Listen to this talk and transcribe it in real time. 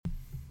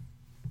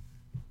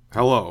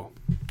Hello,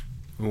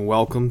 and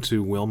welcome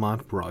to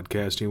Wilmot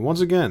Broadcasting.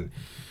 Once again,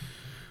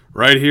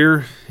 right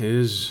here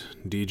is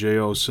DJ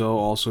Oso,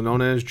 also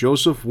known as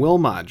Joseph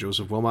Wilmot.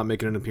 Joseph Wilmot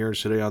making an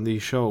appearance today on the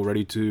show,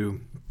 ready to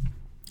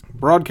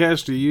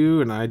broadcast to you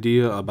an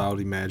idea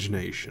about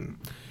imagination.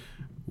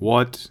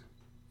 What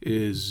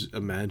is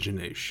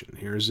imagination?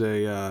 Here's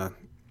a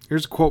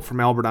quote from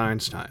Albert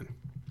Einstein.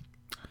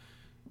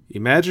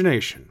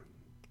 Imagination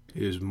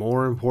is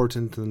more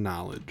important than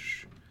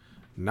knowledge.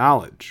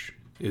 Knowledge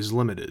is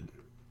limited.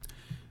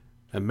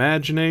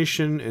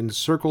 Imagination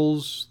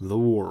encircles the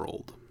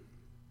world.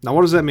 Now,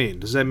 what does that mean?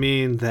 Does that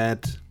mean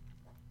that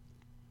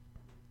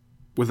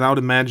without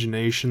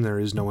imagination there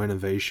is no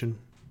innovation?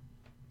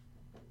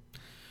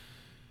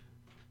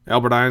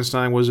 Albert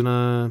Einstein was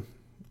an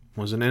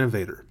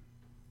innovator.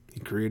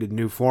 He created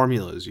new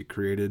formulas. He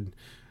created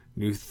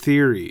new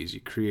theories. He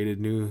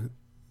created new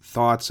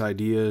thoughts,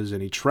 ideas,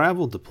 and he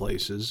traveled to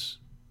places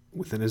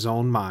within his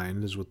own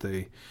mind, is what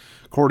they,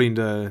 according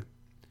to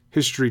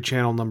History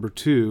Channel number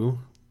 2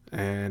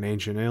 and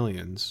Ancient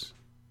Aliens,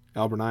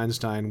 Albert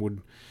Einstein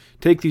would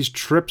take these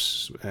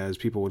trips, as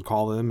people would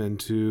call them,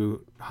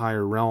 into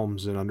higher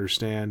realms and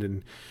understand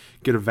and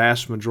get a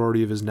vast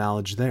majority of his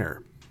knowledge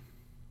there.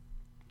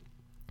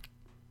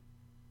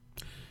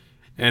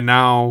 And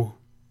now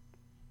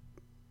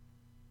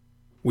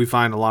we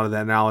find a lot of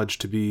that knowledge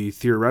to be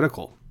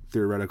theoretical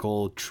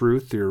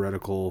truth,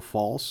 theoretical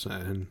false,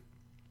 and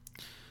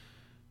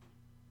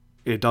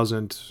it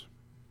doesn't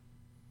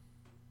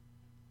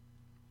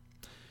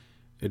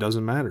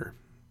matter.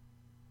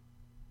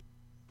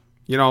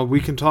 You know, we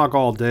can talk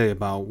all day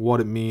about what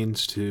it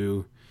means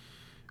to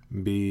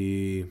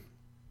be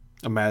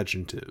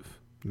imaginative,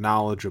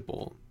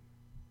 knowledgeable,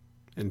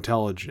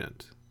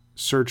 intelligent,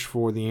 search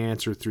for the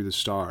answer through the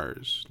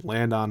stars,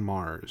 land on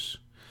Mars,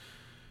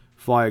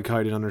 fly a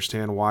kite and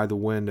understand why the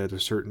wind at a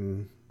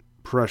certain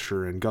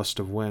pressure and gust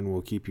of wind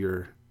will keep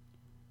your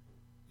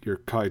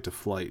kite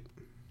aflight.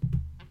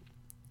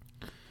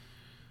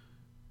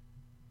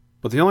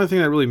 But the only thing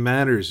that really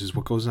matters is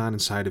what goes on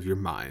inside of your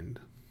mind.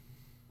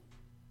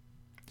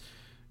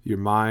 Your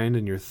mind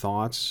and your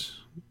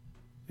thoughts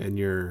and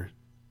your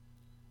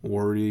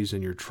worries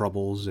and your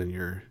troubles and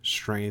your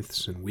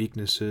strengths and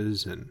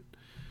weaknesses, and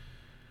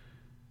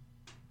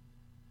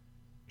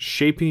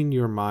shaping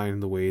your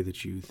mind the way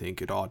that you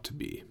think it ought to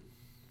be.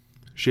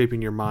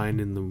 Shaping your mind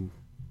in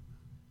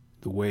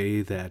the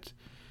way that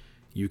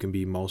you can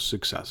be most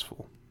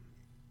successful.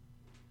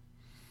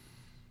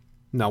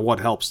 Now, what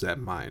helps that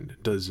mind?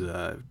 Does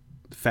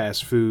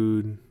fast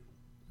food,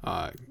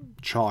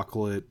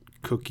 chocolate,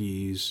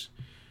 cookies,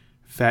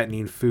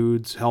 fattening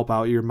foods help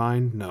out your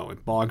mind? No,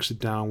 it bogs it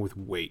down with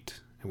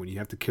weight. And when you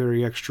have to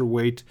carry extra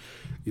weight,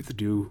 you have to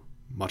do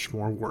much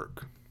more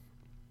work.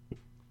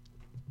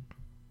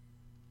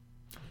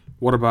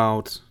 What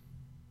about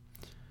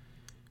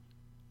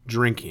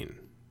drinking?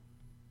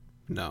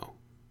 No.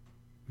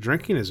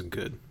 Drinking isn't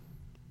good.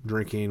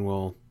 Drinking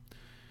will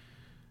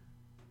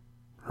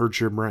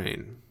hurt your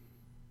brain.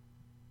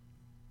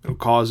 It'll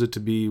cause it to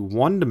be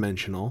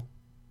one-dimensional.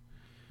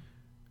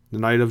 The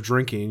night of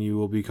drinking, you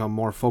will become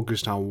more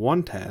focused on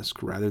one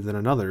task rather than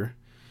another,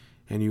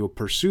 and you will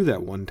pursue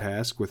that one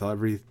task with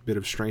every bit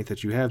of strength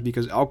that you have,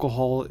 because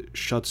alcohol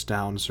shuts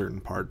down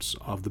certain parts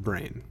of the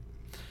brain.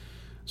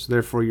 So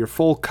therefore, your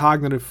full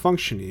cognitive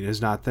functioning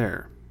is not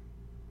there.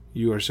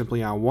 You are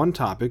simply on one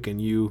topic, and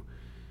you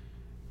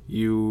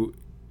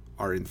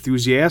are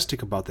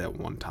enthusiastic about that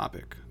one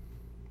topic.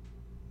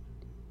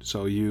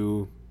 So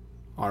you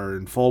are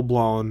in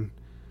full-blown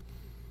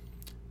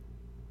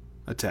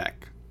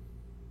attack.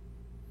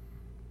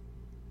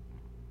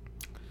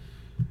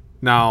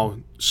 Now,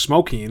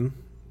 smoking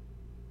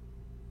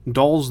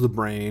dulls the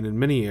brain in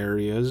many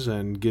areas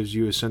and gives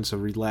you a sense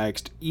of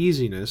relaxed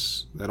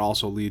easiness that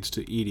also leads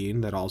to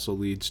eating, that also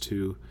leads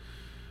to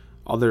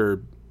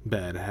other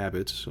bad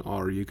habits,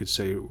 or you could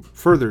say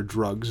further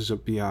drugs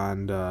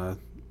beyond the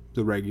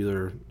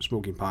regular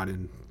smoking pot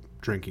and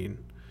drinking,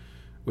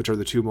 which are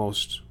the two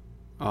most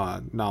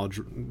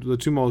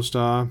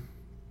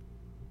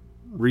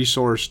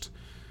resourced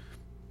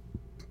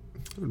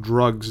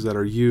drugs that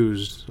are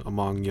used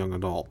among young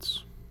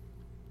adults.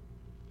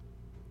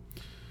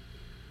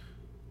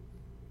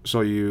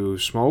 So you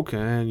smoke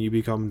and you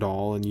become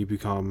dull and you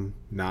become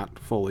not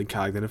fully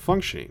cognitive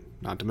functioning.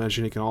 Not to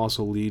mention it can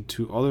also lead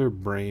to other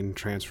brain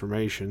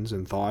transformations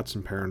and thoughts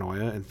and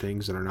paranoia and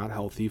things that are not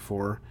healthy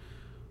for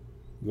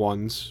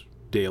one's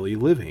daily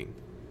living.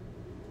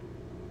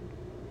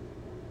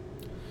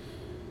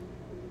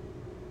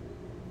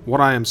 What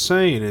I am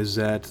saying is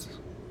that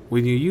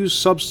when you use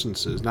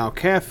substances, now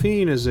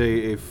caffeine is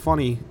a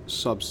funny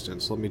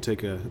substance. Let me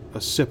take a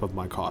sip of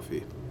my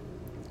coffee.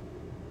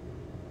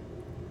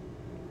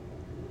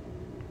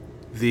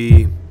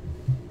 The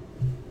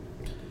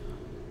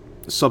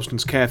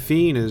substance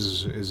caffeine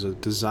is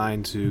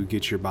designed to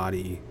get your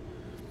body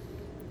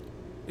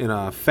in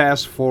a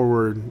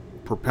fast-forward,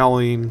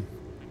 propelling,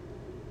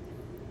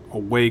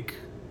 awake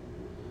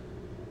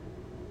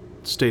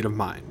state of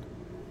mind.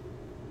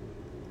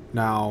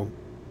 Now,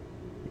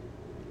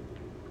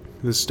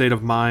 This state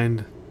of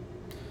mind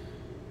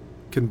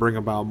can bring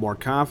about more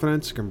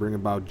confidence. It can bring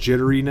about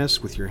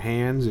jitteriness with your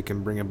hands. It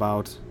can bring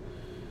about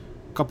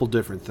a couple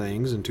different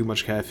things. And too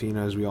much caffeine,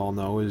 as we all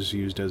know, is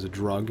used as a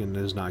drug and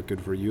is not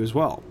good for you as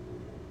well.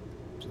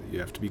 So you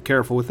have to be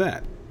careful with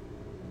that.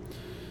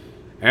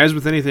 As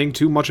with anything,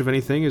 too much of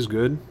anything is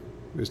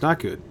not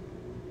good.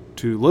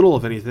 Too little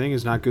of anything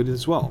is not good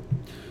as well.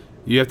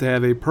 You have to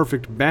have a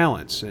perfect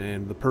balance,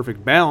 and the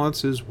perfect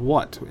balance is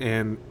what?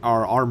 And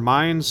are our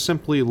minds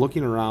simply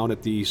looking around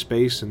at the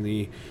space and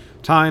the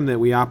time that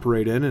we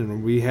operate in, and are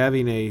we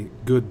having a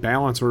good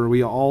balance, or are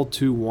we all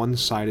too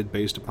one-sided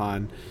based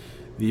upon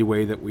the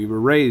way that we were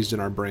raised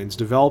and our brains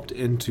developed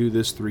into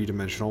this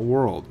three-dimensional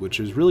world, which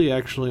is really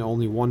actually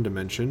only one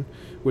dimension,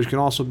 which can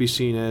also be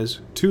seen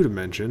as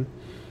two-dimension.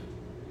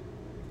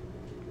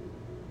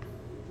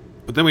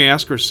 But then we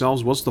ask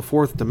ourselves, what's the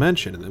fourth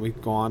dimension? And then we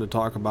go on to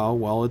talk about,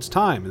 well, it's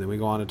time. And then we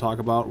go on to talk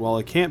about, well,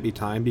 it can't be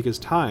time because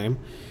time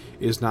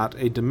is not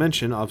a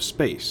dimension of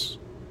space.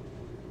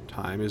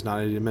 Time is not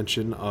a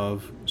dimension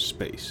of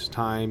space.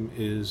 Time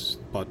is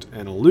but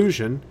an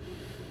illusion.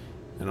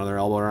 Another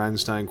Albert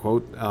Einstein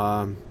quote,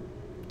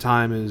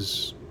 time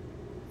is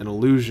an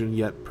illusion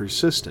yet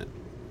persistent.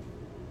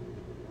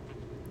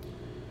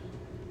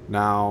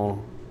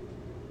 Now,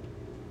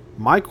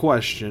 my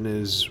question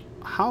is,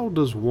 how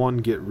does one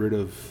get rid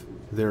of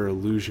their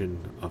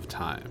illusion of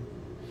time?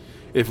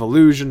 If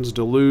illusions,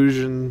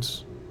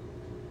 delusions,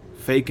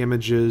 fake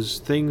images,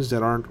 things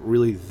that aren't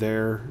really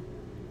there,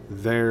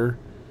 then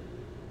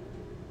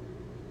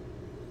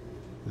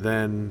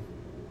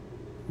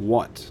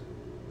what?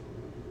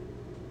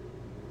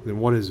 Then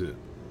what is it?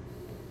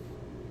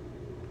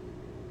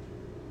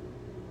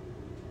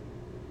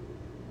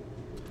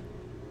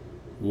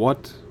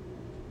 What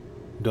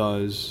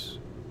does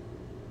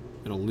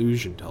an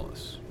illusion tell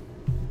us?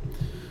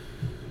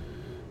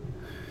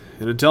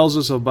 And it tells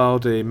us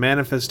about a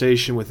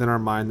manifestation within our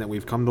mind that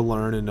we've come to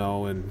learn and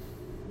know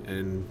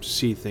and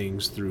see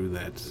things through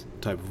that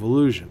type of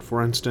illusion.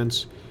 For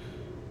instance,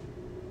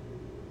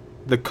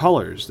 the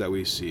colors that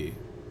we see.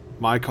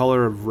 My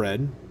color of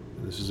red,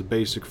 this is a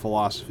basic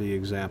philosophy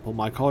example,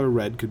 my color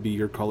red could be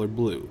your color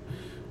blue.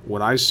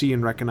 What I see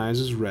and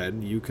recognize as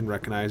red, you can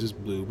recognize as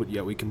blue, but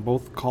yet we can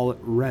both call it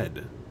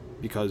red,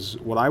 because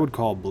what I would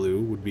call blue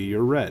would be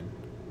your red.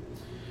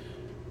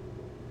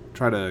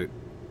 Try to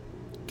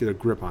get a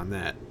grip on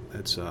that.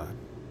 That's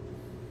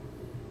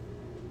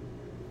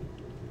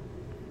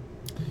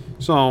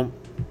so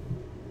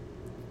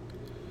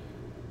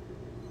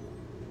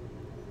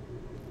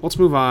let's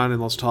move on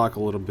and let's talk a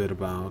little bit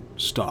about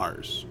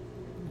stars.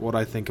 What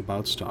I think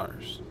about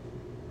stars.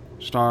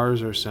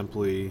 Stars are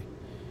simply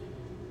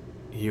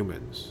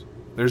humans.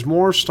 There's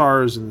more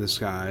stars in the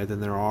sky than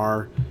there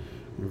are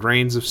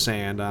grains of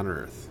sand on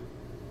Earth.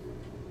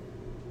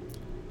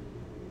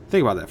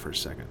 Think about that for a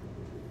second.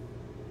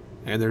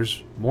 And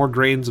there's more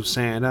grains of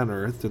sand on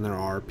Earth than there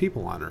are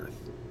people on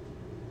Earth.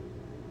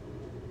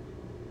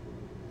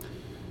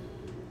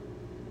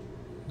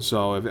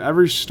 So if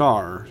every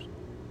star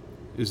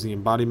is the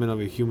embodiment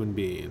of a human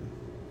being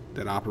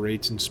that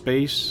operates in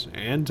space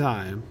and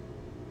time,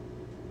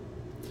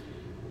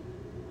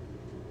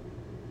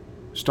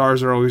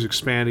 stars are always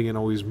expanding and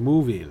always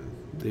moving.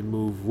 They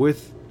move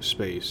with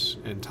space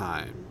and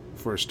time.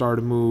 For a star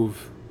to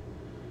move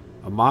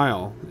a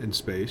mile in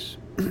space,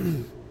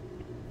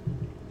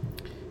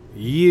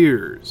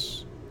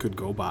 years could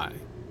go by.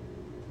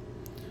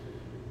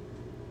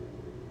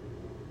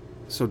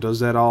 So does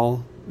that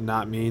all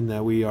not mean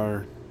that we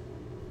are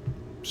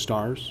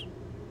stars?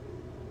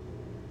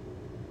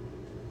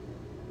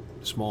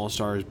 Small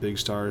stars, big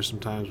stars,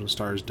 sometimes when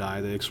stars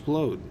die, they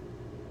explode.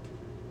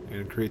 And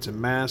it creates a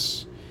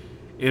mass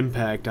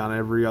impact on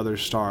every other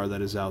star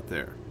that is out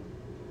there.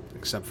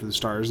 Except for the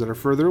stars that are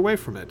further away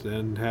from it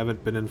and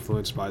haven't been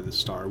influenced by the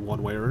star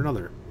one way or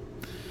another.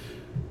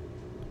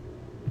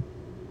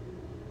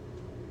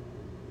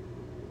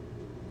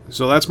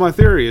 So that's my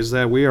theory, is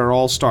that we are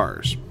all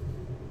stars.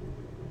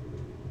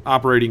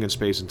 Operating in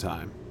space and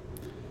time.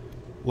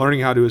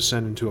 Learning how to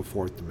ascend into a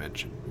fourth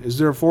dimension. Is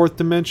there a fourth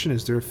dimension?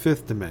 Is there a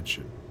fifth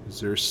dimension?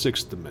 Is there a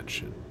sixth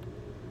dimension?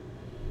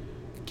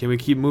 Can we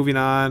keep moving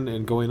on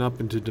and going up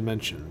into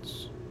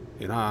dimensions?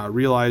 And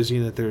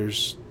realizing that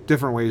there's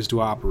different ways to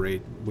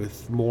operate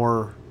with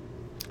more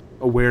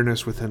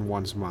awareness within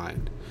one's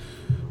mind.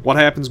 What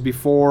happens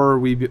before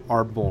we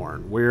are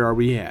born? Where are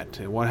we at?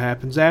 And what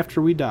happens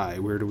after we die?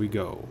 Where do we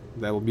go?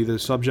 That will be the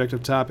subject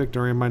of topic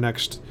during my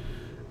next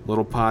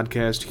little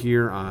podcast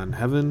here on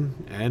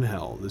Heaven and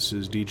Hell. This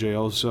is DJ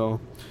Oso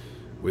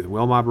with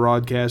Wilmot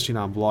Broadcasting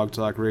on Blog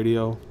Talk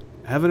Radio.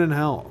 Heaven and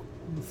Hell.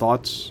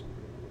 Thoughts,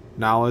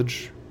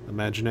 knowledge,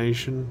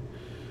 imagination.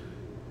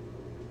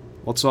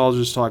 Let's all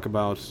just talk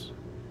about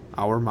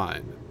our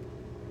mind.